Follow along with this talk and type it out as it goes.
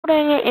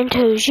loading into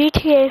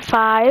GTA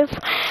 5,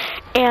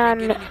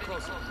 and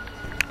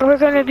we're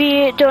going to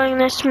be doing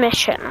this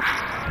mission.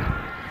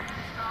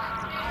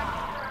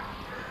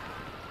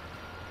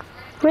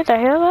 Where the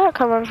hell is that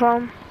coming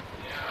from?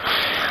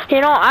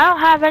 You know, I don't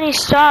have any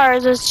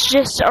stars. It's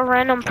just a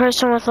random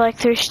person with like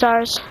 3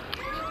 stars.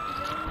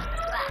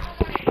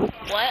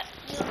 What?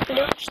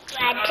 Luke's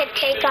glad to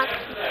take off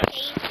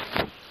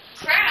the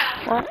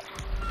crap. What?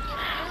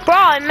 Bro,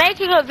 I'm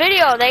making a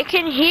video. They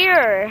can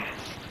hear.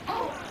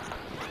 Oh.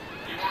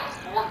 You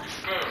want a fork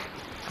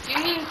spoon?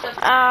 You mean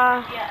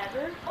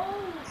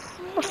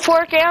the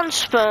Fork and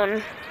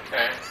spoon.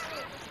 Okay.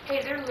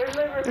 Hey, they're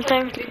literally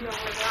recording a video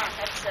with our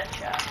headset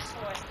chat.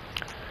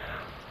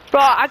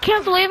 Bro, I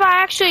can't believe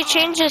I actually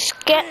changed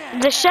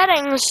the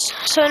settings,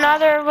 so now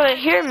they're able to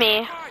hear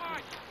me.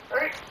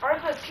 Are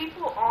the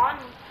people on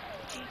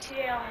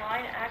GTA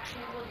Online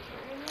actually able to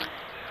hear me?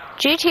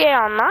 GTA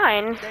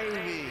Online?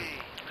 Davey,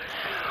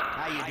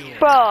 how you doing?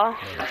 Bro,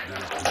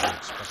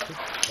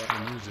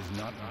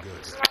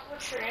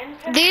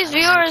 Good. these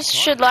viewers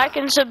should like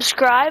and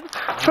subscribe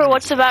for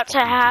what's about to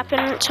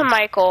happen to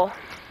Michael.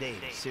 Dave,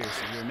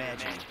 seriously, you're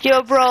imagining.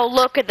 Yo, bro,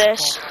 look at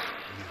this.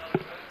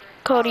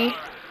 Cody,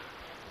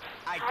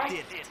 I did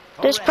it.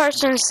 this Arrest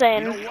person's me.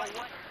 saying, You know what?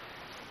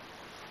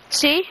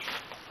 see?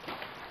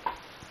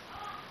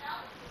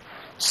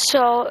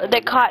 So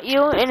they caught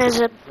you in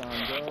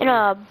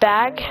a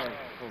bag.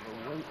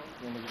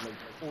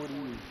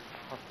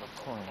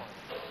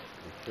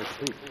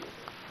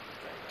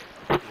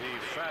 The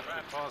fat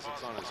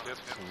deposits on his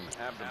hips and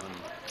abdomen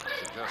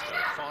suggest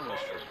a fondness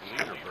for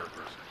leader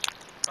burgers.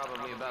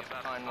 Probably about to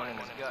find one in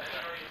his gut,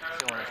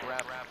 still in his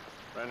wrap.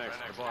 Right next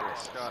to the bottle of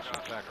scotch and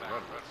a pack of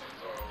Redwoods.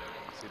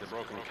 See the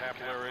broken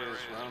capillaries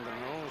around the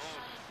nose?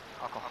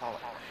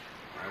 Alcoholic.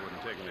 I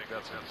wouldn't take any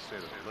bets on the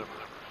state of the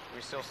liver.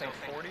 We still think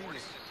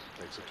 40s?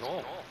 Takes a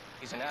toll.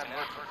 He's an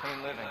advert for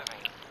clean living.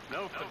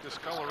 Note the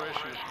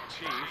discoloration of the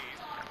teeth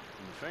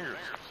and the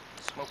fingers.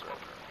 Smoker.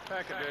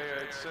 Pack a day,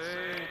 I'd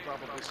say.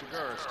 Probably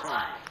cigars, too.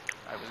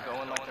 I was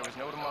going like there was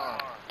no tomorrow.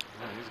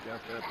 Yeah, he's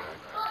got that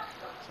back.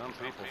 Some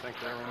people think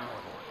they're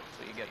immortal.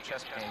 So you get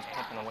chest pains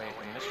pimping away at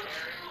your mistress.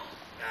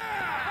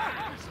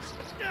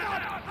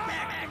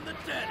 Back from the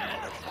dead,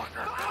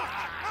 motherfucker.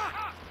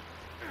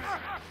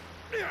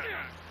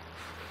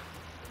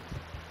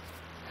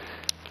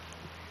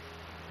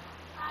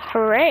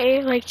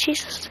 Hooray, like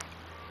Jesus.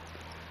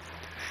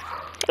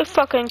 They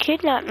fucking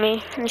kidnapped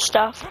me and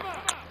stuff.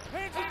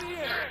 Hands in the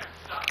air.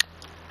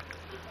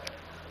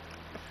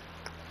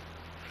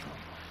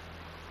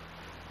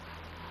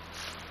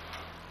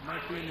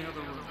 Might be in the other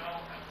room.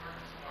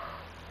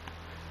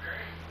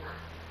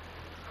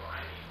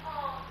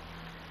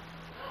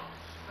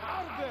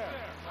 Out of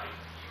there!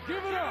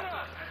 Give it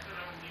up!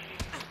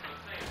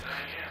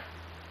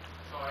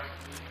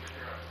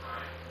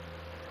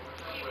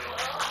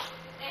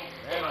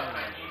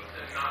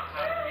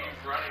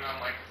 Running on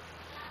like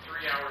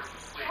 3 hours of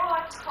sleep.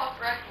 Oh, it's called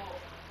Red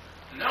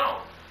Bull.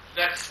 No,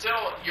 that's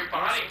still, your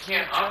body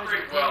can't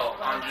operate well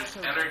on just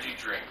energy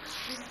drinks.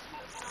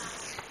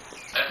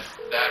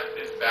 That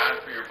is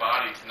bad for your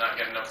body to not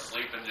get enough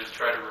sleep and just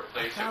try to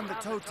replace it Found the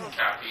toe with tag.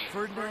 caffeine.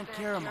 Ferdinand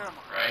Caramel.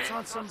 Right? It's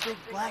on some big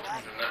black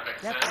lady. Doesn't that make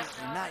sense?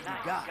 Definitely not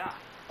you got.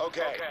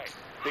 Okay.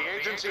 The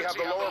agency have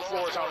the lower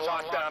floors on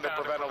lockdown to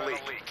prevent a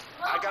leak.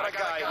 I got a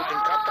guy who can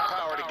cut the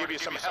power to give you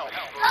some help,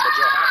 but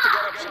you'll have to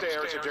get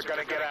upstairs if you're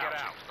gonna get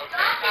out.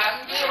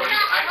 Okay. Cody,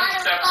 I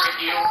can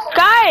separate you.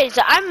 Guys,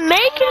 I'm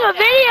making a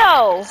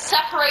video.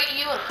 Separate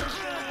you and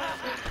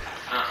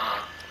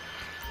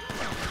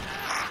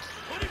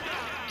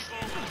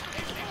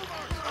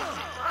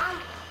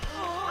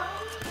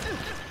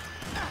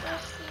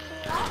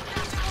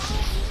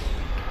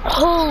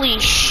Holy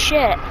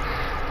shit.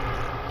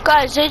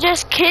 Guys, they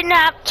just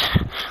kidnapped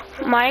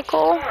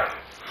Michael.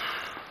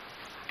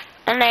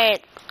 And I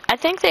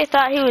think they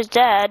thought he was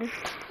dead.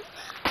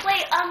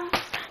 wait,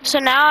 So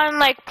now I'm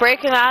like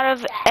breaking out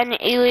of an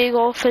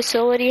illegal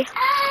facility.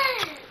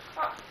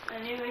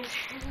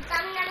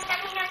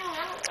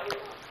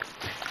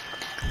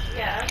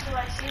 yeah, that's what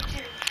I see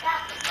too.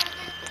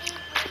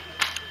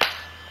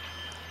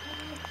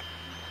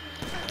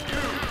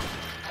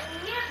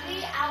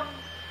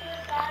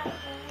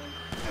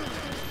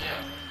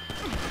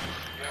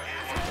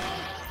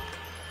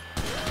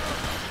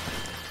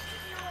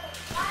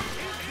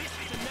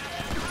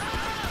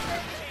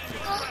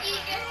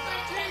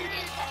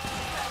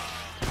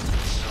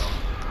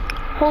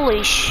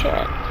 Holy shit. No,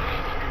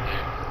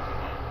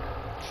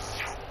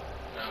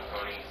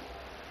 Cody.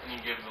 Can you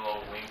give the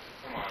little wink?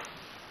 Come on.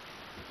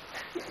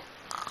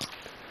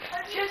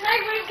 Just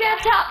like we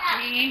get up,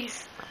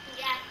 please.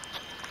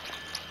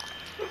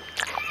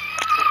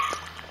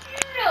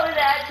 You know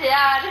that,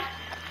 Dad.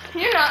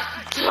 You're not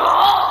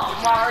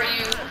dumb, are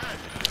you?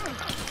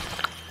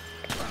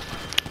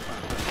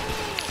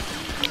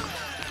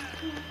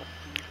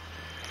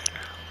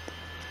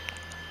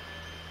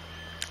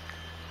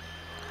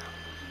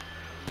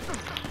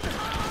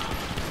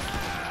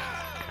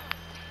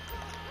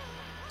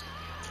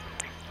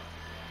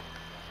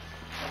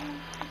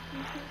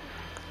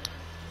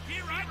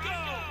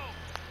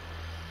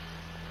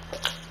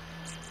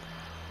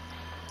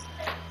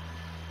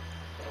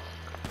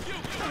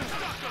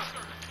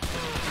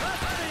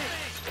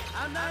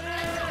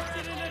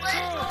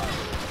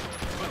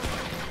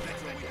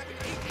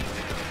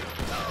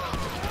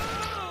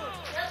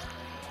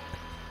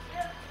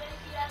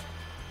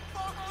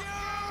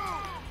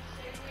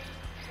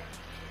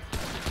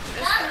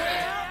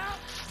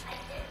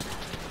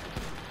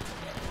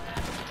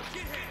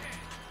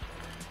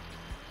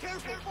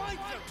 Careful, find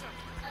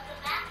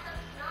them!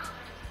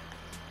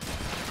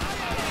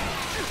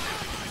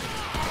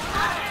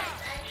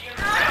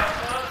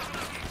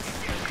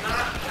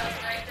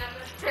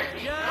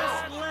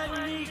 Just let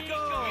me go!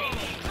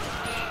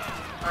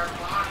 Our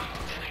body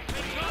in a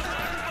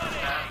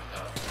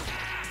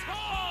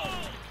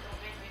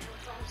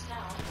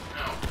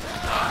No,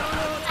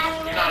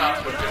 you're not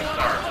off to a good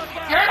start.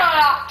 You're not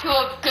off to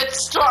a good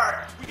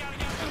start.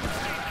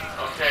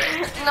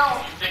 Okay? No.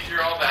 You think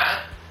you're all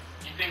that?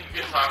 You think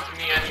you can talk to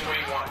me any way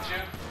you want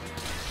to?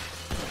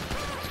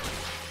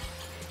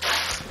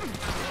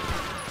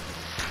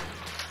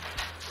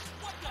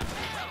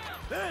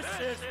 This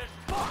is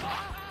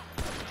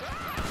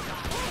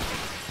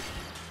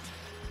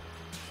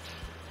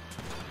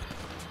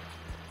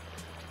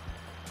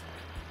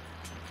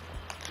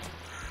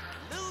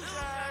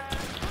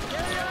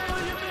carry on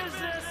with your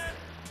business!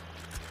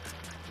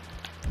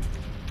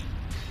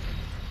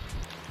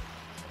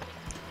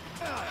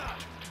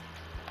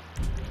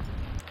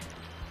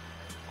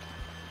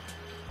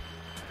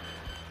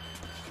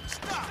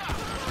 Stop!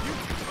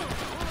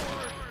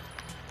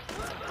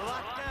 You're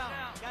locked down.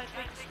 Gotta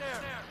take the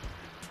stairs.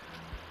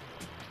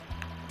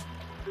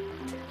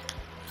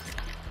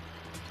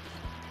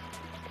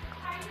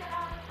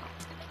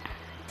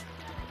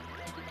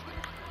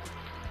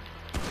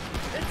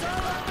 It's all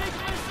a big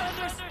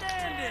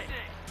misunderstanding!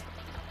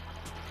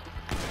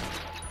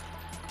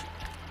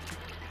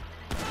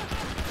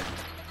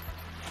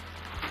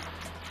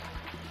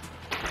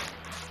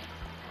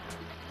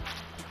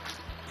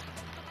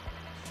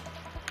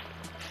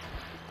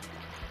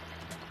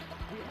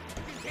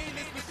 Contain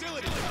this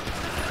facility!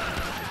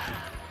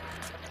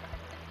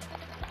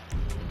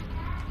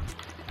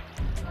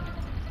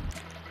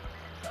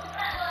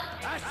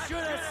 I should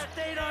have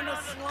stayed on the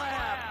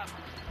slab!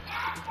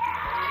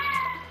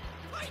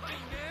 Lightning,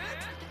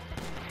 man!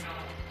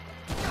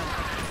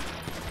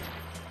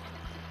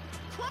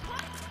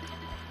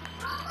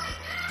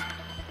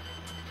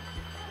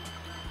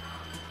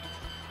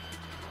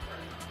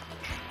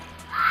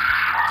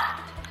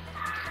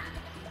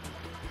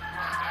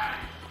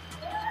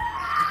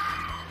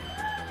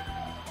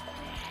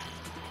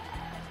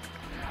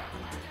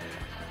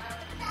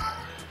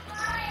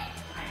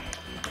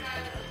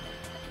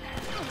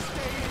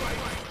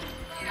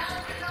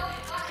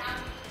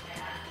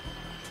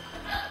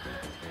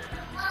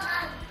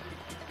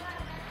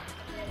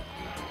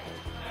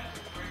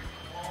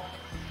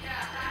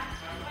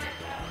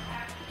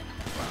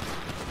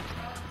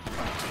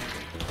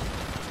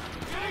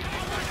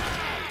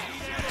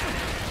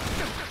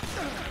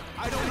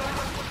 I don't know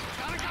what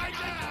got a guy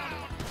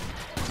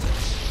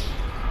down!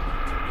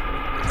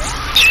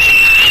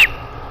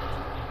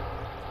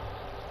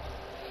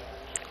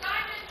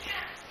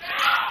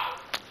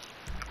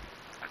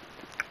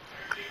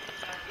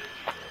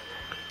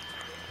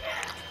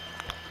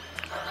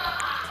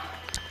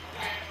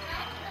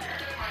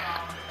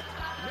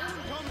 No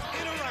one comes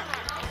in around.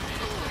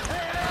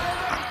 Hey,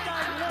 I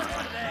died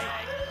once today.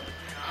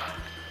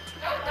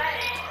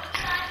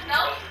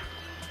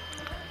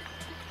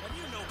 Well,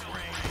 you know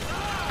brain.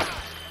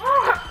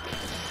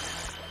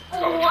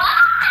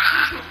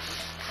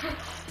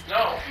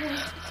 No.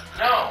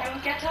 No.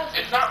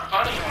 It's not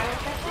funny.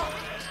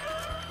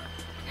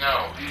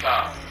 No,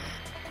 stop.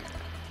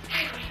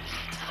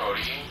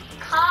 Cody,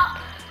 Cop.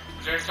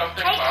 is there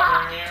something Hey,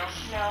 bothering you?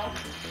 No.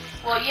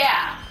 Well,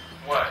 yeah.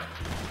 What?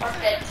 Our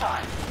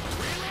bedtime.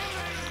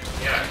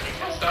 Yeah, you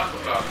can stop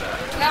about that.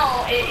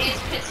 No, it is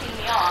pissing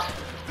me off.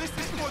 This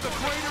is for the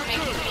greater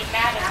Making good. me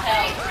mad as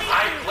hell.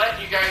 I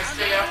let you guys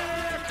stay up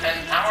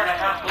an hour and a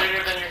half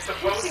later than you're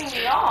supposed Pissing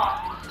me to.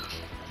 off.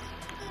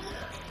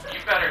 You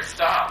better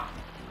stop.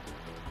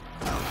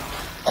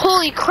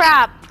 Holy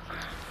crap!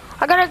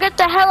 I gotta get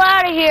the hell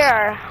out of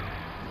here!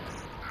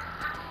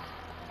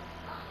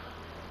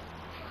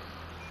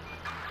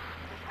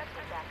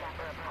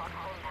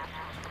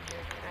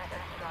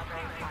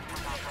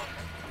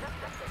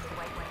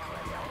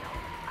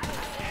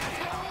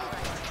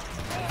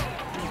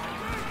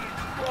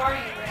 Who are you,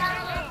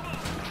 Randy?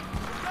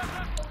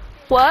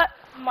 What?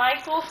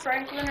 Michael,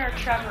 Franklin, or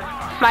Trevor?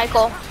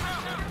 Michael.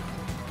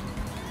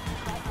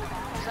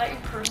 Is that your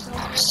personal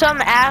name?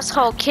 Some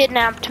asshole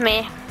kidnapped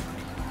me.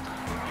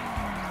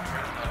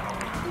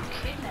 Who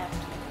kidnapped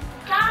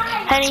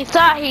you? And he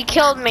thought he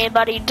killed me,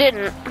 but he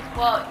didn't.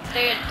 Well,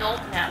 they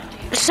adult napped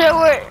you.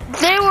 So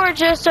they were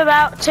just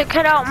about to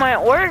cut out my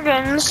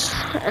organs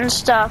and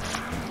stuff.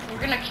 We're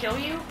gonna kill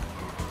you?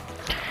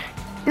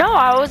 No,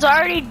 I was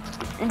already...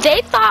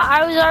 They thought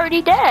I was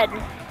already dead.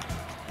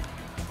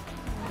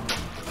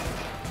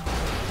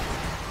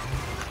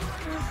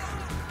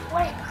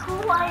 Wait,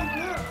 who are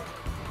you?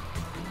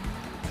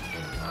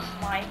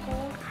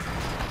 Michael?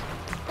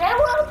 They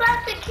were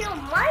about to kill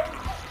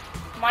Michael.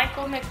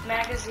 Michael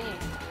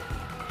McMagazine.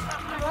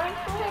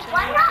 Michael?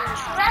 Why not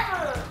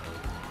Trevor?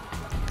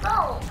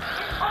 No,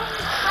 only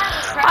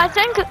Trevor. I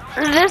think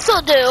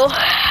this'll do. Well,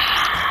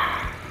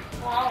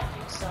 I don't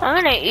think so. I'm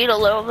gonna eat a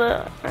little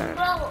bit.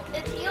 Bro,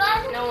 if you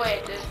had No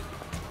way, dude.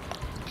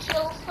 to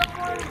kill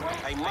someone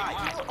with Hey,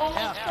 Mike.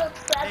 Almost killed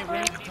Hey, we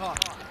need Pepper. to talk.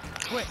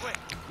 Quick.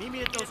 Meet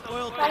me at those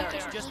oil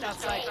barracks just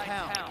outside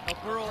town, El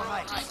Burro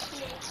Heights.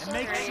 And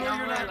make sure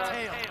you're not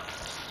tailed.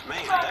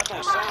 Man, that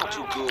don't sound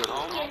too good,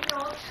 homie.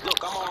 Look,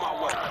 I'm on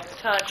my way.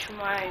 Touch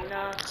my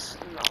nuts,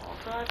 no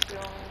touch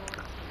yours.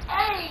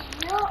 Hey,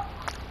 look.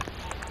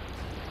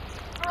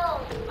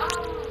 Bro,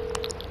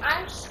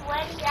 I'm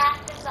sweaty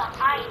after the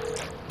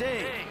hike.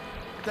 Dave,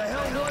 what the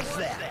hell was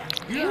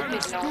that? You know how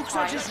many spooks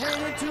I just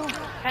ran into?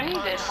 Penny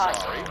did hot.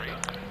 Sorry.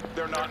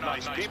 They're not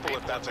nice people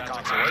if that's a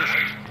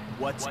consolation.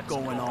 What's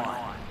going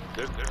on?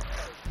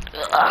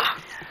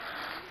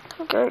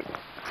 Okay.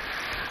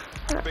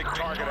 Big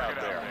target out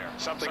there.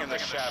 Something in the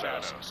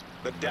shadows.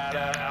 The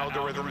data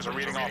algorithms are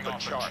reading off the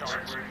charts.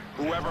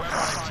 Whoever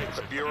finds it,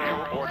 the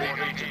Bureau or the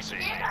agency,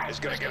 is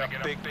gonna get a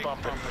big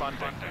bump in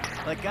funding.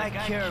 Like I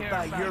care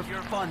about your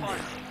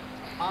funding.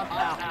 I'm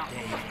out,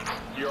 Dave.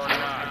 You're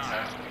not.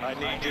 I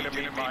need you to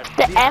meet my...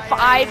 The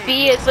FIB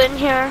is in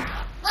here.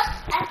 What's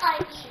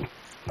FIB?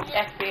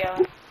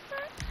 FBI.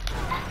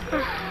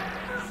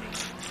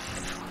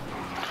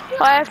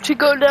 I have to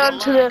go down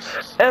to the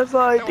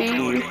FIB. They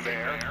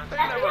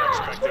never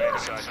expect an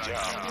inside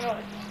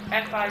job.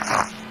 FBI.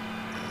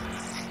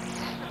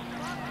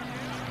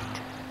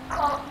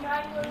 Call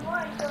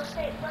 911. They'll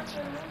say, what's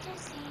your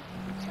emergency?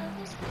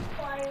 Service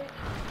required.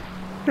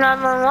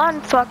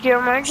 911, fuck your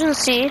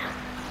emergency.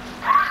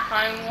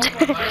 I'm You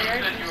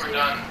said you were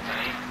done,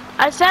 Penny.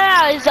 I said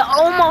I was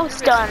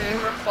almost done.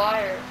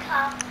 required.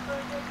 Cop for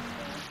the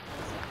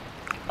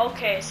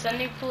Okay,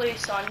 sending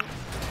police to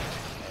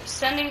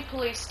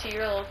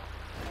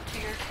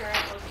your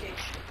current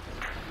location.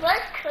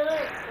 What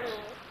currently?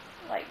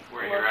 Like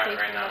Where you're at location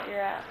right now. that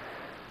you're at.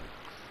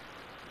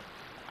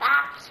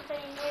 That's where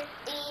you're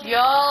being.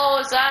 Yo,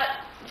 is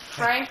that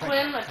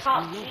Franklin, the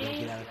top We will G?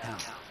 get out of town.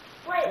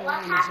 Wait,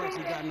 what happened?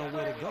 You got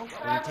nowhere to go.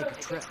 We're gonna take a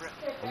trip.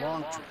 A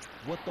long trip.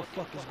 What the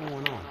fuck is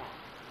going on?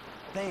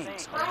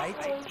 Thanks, alright?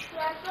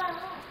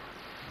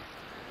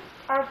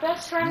 Our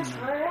best friends I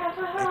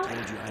forever.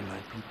 told you I know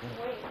people.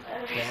 Wait,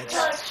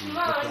 That's you look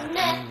after me when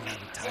I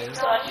retire.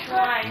 touch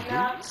my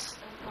nuts.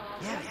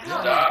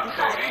 Stop,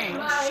 Cody.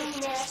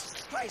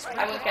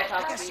 I won't get I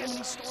talk got to so you.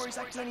 many stories I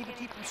can't even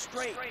keep them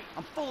straight.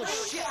 I'm full of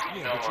shit.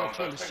 Yeah, but your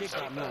full of shit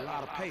got me a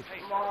lot of paper.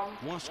 Mom.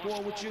 One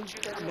score with you,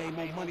 I made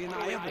more money than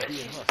I ever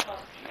did hustling.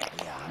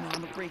 Yeah, I know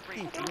I'm a great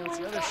thief. You know, it's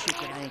the other shit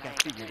that I ain't got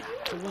figured out.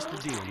 So what's the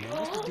deal, man?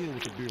 What's the deal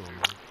with the Bureau,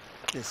 man?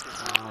 This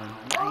clown,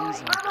 he's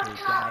an okay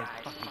guy,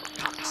 fucking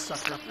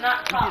cocksucker.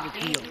 Not top We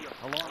did a D. deal.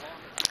 Hello?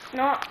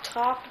 Not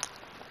top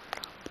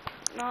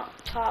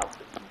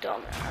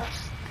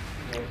dumbass.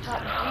 You're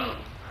top G.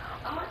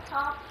 I'm a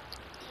top.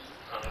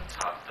 On the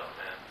top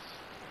dumbass.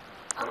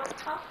 I'm a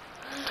top.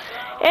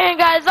 And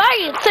guys,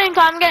 I think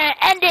I'm gonna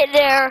end it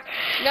there.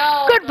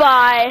 No.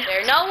 Goodbye.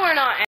 There. No, we're not.